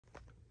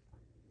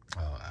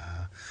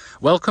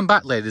Welcome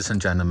back, ladies and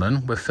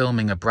gentlemen. We're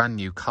filming a brand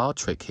new card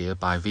trick here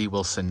by V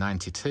Wilson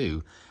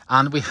 92,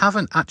 and we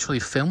haven't actually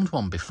filmed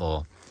one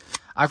before.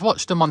 I've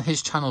watched him on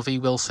his channel V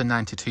Wilson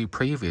 92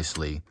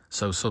 previously,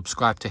 so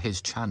subscribe to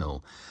his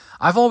channel.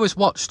 I've always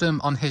watched him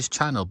on his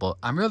channel, but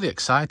I'm really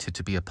excited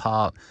to be a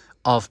part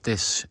of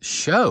this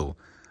show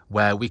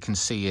where we can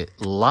see it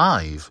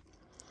live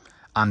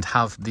and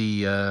have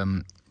the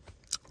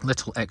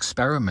little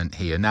experiment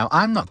here. Now,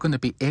 I'm not going to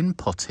be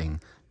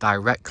inputting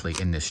directly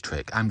in this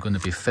trick. I'm going to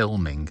be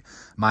filming.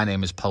 My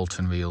name is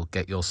Polton Real.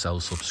 Get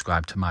yourself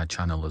subscribed to my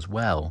channel as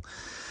well.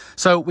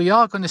 So we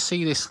are going to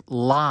see this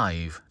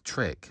live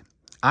trick.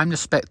 I'm the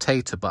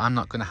spectator, but I'm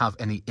not going to have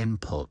any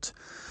input.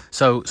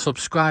 So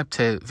subscribe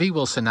to V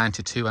Wilson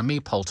 92 and me,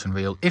 Polton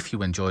Real, if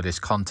you enjoy this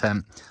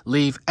content.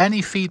 Leave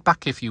any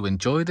feedback if you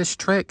enjoy this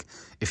trick.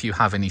 If you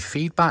have any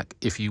feedback,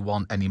 if you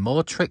want any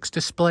more tricks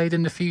displayed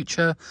in the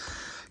future,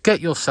 get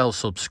yourself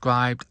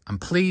subscribed, and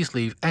please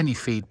leave any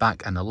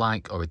feedback and a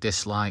like or a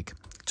dislike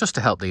just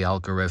to help the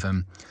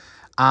algorithm.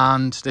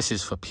 And this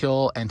is for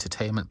pure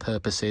entertainment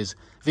purposes.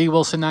 V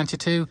Wilson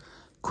 92,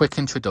 quick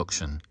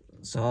introduction.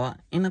 So,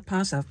 in the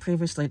past, I've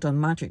previously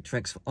done magic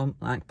tricks,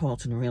 like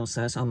Polton Real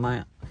says, on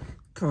my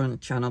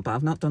current channel, but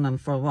I've not done them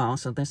for a while,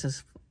 so this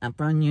is a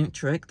brand new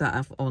trick that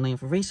I've only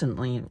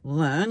recently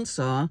learned,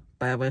 so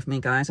bear with me,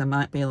 guys. I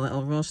might be a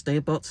little rusty,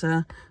 but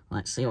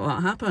let's see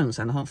what happens,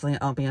 and hopefully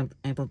I'll be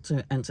able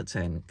to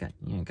entertain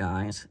you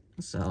guys.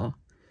 So,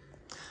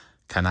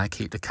 can I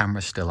keep the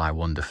camera still, I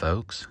wonder,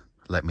 folks?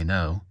 Let me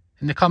know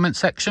in the comment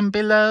section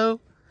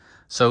below.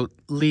 So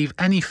leave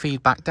any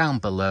feedback down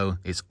below.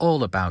 It's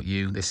all about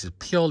you. This is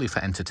purely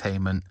for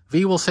entertainment.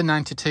 V Wilson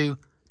 92,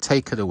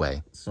 take it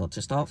away. So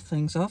to start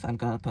things off, I'm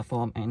going to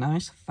perform a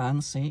nice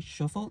fancy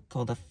shuffle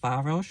called the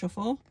Pharaoh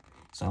Shuffle.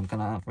 So I'm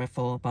going to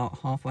riffle about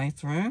halfway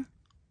through,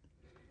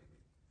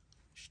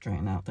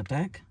 straighten out the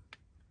deck,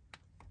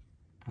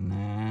 and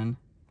then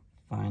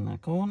find the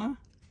corner.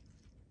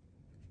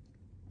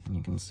 And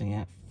you can see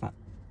it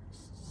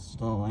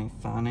slowly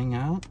fanning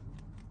out.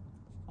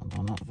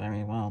 Although not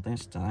very well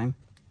this time.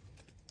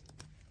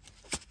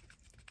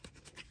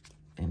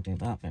 Didn't do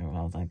that very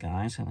well there,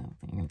 guys.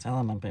 You can tell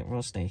I'm a bit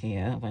rusty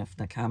here with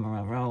the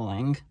camera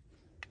rolling.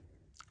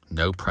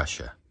 No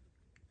pressure.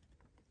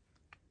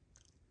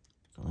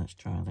 So let's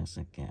try this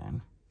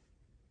again.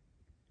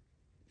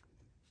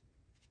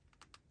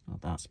 Oh,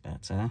 that's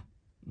better.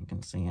 You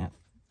can see it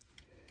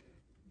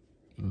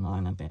in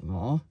line a bit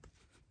more.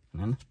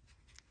 And then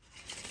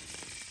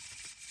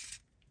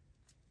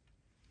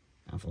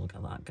have a look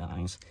at that,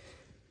 guys.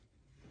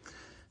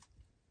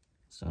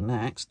 So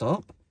next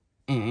up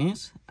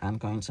is I'm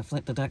going to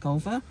flip the deck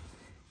over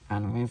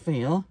and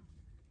reveal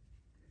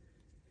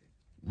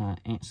that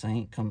it's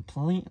a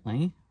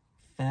completely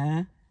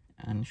fair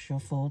and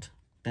shuffled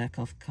deck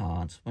of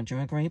cards. Would you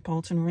agree,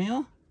 Polton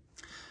Real?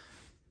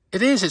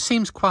 It is. It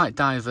seems quite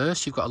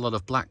diverse. You've got a lot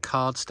of black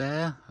cards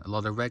there, a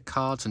lot of red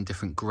cards and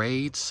different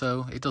grades,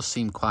 so it does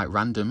seem quite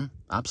random.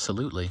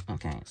 Absolutely.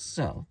 Okay,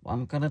 so what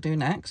I'm going to do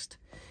next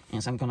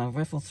is I'm going to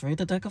riffle through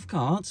the deck of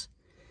cards,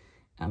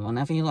 and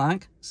whenever you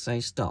like, say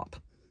stop.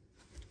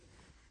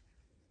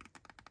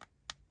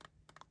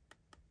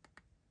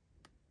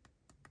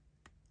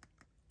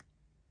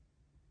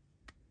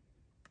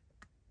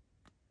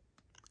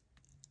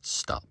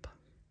 Stop.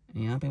 Are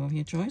you happy with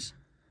your choice?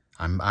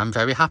 I'm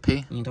very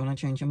happy. You don't want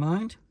to change your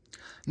mind?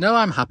 No,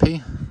 I'm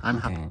happy. I'm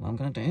happy. Okay, what I'm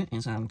going to do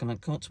is I'm going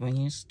to cut where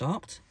you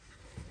stopped,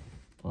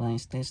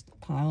 place this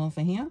pile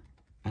over here,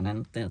 and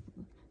then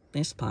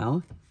this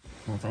pile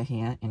over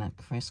here in a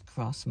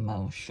crisscross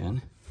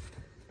motion.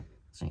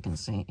 So you can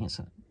see it's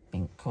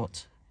been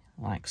cut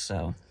like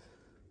so.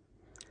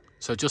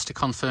 So just to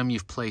confirm,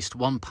 you've placed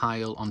one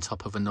pile on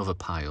top of another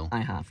pile. I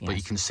have, yes. But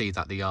you can see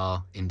that they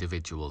are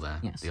individual there.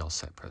 Yes. They are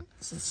separate.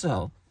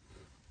 So,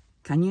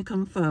 can you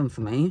confirm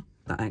for me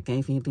that I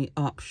gave you the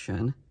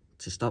option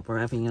to stop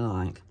wherever you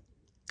like?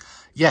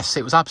 Yes,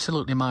 it was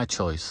absolutely my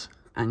choice.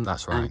 And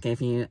that's right. I gave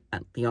you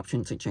the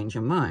option to change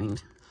your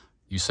mind.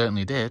 You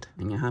certainly did.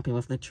 And you're happy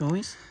with the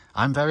choice?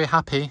 I'm very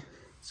happy.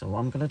 So what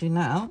I'm going to do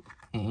now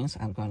is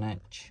I'm going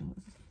to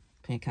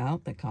pick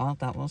out the card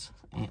that was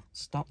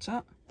stopped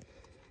at.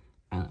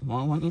 And what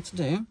I want you to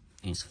do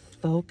is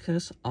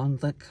focus on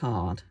the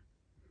card.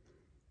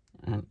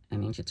 And I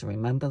need you to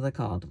remember the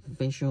card.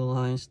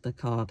 Visualize the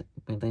card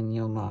within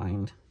your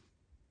mind.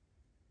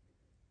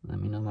 Let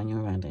me know when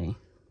you're ready.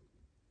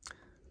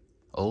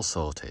 All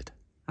sorted.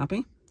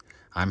 Happy?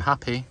 I'm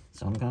happy.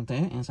 So what I'm going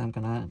to do is I'm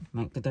going to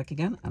make the deck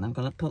again, and I'm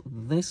going to put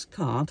this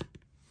card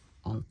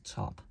on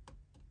top.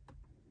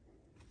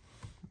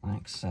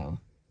 Like so.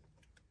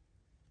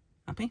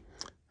 Happy?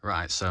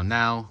 Right, so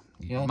now...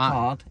 Your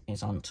card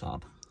is on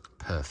top.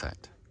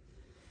 Perfect.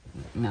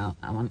 Now,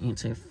 I want you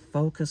to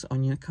focus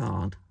on your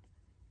card.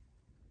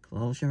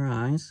 Close your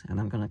eyes, and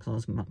I'm going to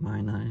close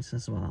my eyes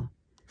as well.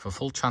 For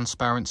full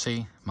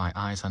transparency, my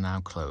eyes are now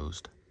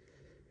closed.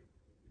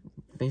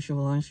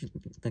 Visualize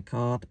the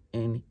card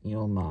in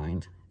your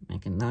mind.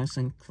 Make it nice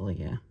and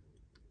clear.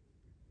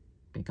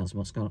 Because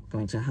what's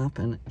going to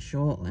happen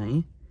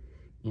shortly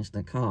is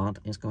the card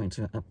is going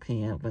to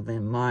appear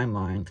within my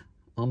mind,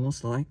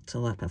 almost like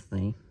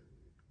telepathy.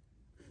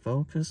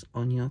 Focus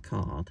on your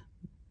card.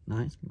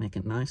 Nice, make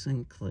it nice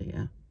and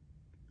clear.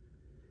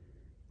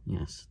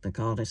 Yes, the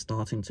card is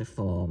starting to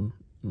form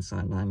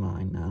inside my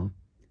mind now.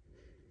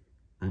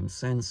 I'm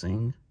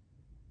sensing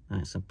that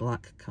it's a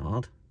black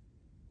card.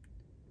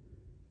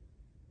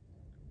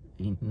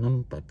 A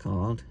number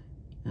card.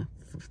 Yeah,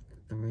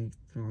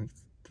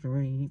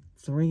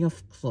 three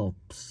of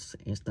clubs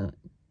is the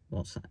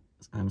what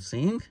I'm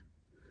seeing.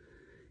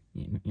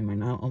 You may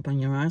now open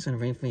your eyes and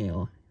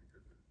reveal.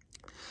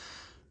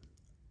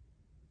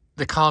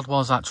 The card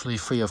was actually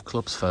 3 of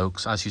clubs,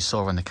 folks, as you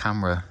saw on the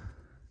camera.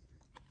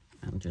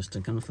 And just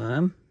to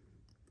confirm,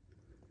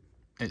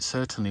 it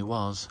certainly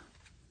was.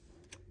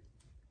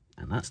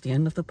 And that's the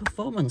end of the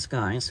performance,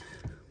 guys.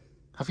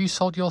 Have you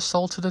sold your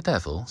soul to the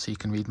devil so you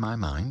can read my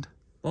mind?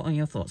 What are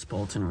your thoughts,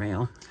 Paulton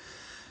Real?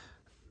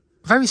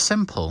 Very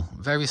simple,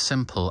 very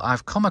simple.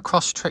 I've come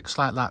across tricks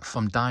like that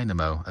from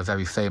Dynamo, a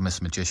very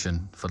famous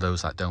magician, for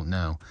those that don't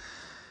know.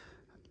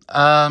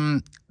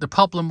 The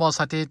problem was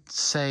I did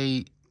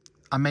say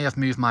I may have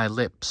moved my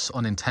lips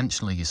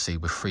unintentionally, you see,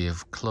 with 3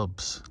 of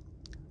clubs.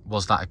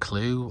 Was that a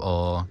clue,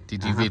 or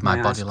did you read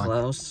my body language?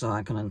 Closed, so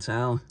I couldn't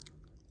tell.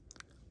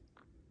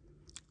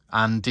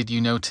 And did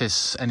you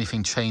notice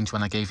anything change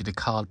when I gave you the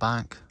card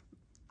back?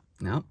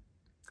 No,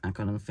 I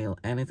couldn't feel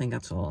anything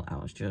at all. I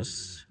was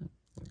just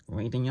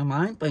reading your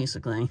mind,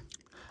 basically.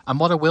 And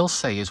what I will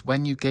say is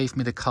when you gave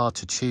me the card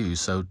to choose,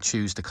 so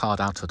choose the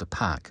card out of the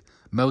pack,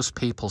 most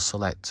people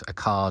select a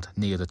card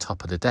near the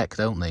top of the deck,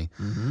 don't they?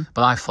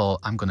 But I thought,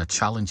 I'm going to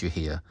challenge you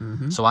here.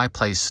 So I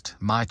placed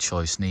my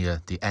choice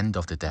near the end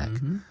of the deck,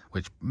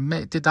 which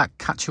did that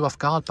catch you off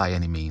guard by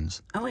any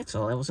means? A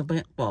little. It was a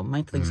bit, well,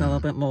 made things a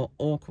little bit more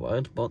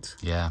awkward, but...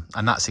 Yeah,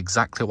 and that's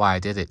exactly why I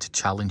did it, to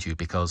challenge you,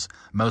 because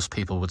most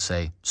people would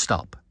say,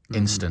 stop,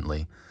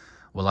 instantly.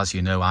 Well, as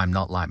you know, I'm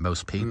not like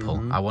most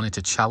people. I wanted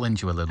to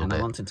challenge you a little bit.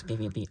 I wanted to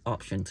give you the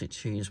option to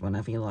choose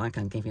whenever you like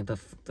and give you the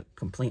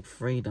complete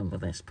freedom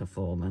with this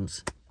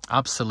performance.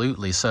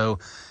 Absolutely. So,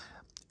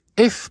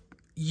 if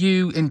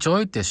you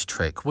enjoyed this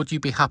trick, would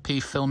you be happy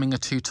filming a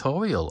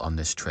tutorial on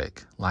this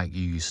trick like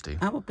you used to?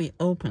 I would be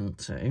open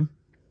to.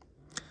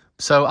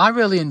 So, I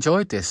really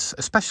enjoyed this,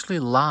 especially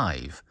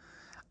live.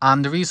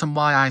 And the reason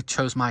why I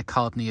chose my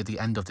card near the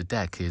end of the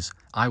deck is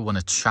I want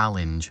to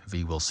challenge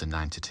V Wilson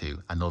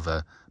 92 and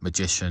other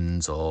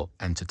magicians or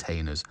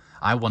entertainers.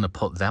 I want to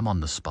put them on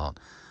the spot.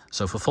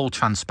 So for full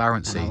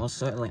transparency... And I was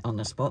certainly on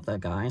the spot there,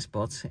 guys,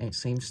 but it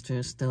seems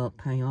to still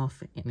pay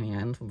off in the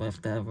end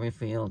with the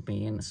reveal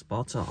being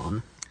spot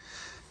on.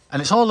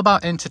 And it's all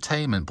about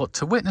entertainment, but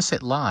to witness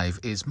it live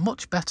is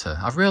much better.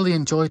 I've really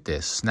enjoyed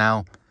this.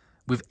 Now,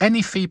 with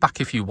any feedback,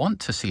 if you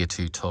want to see a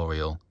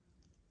tutorial,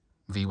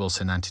 V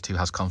Wilson 92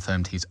 has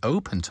confirmed he's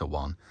open to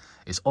one.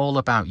 It's all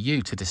about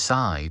you to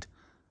decide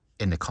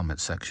in the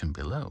comment section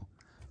below.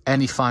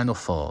 Any final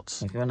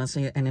thoughts? If you want to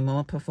see any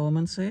more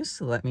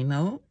performances, let me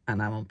know, and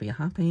I will be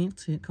happy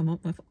to come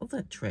up with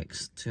other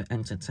tricks to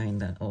entertain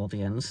the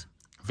audience.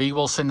 V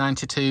Wilson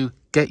 92,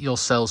 get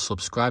yourselves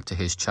subscribed to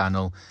his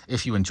channel.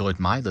 If you enjoyed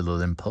my little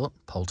input,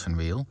 Paulton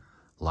Real,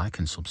 like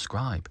and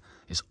subscribe.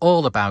 It's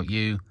all about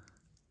you.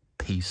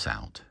 Peace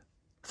out.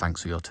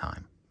 Thanks for your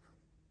time.